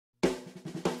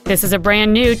This is a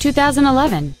brand new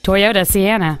 2011 Toyota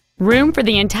Sienna. Room for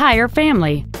the entire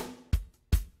family.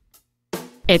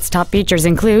 Its top features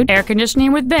include air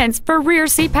conditioning with vents for rear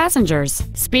seat passengers,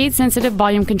 speed-sensitive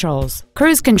volume controls,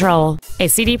 cruise control, a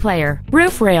CD player,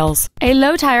 roof rails, a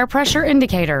low tire pressure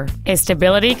indicator, a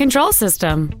stability control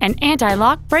system, an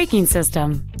anti-lock braking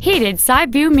system, heated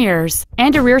side view mirrors,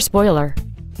 and a rear spoiler.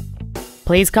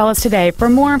 Please call us today for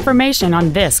more information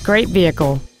on this great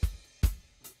vehicle.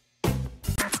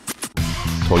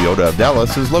 Toyota of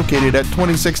Dallas is located at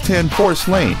 2610 Forest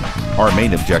Lane. Our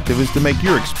main objective is to make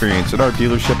your experience at our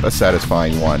dealership a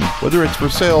satisfying one, whether it's for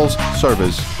sales,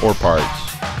 service, or parts.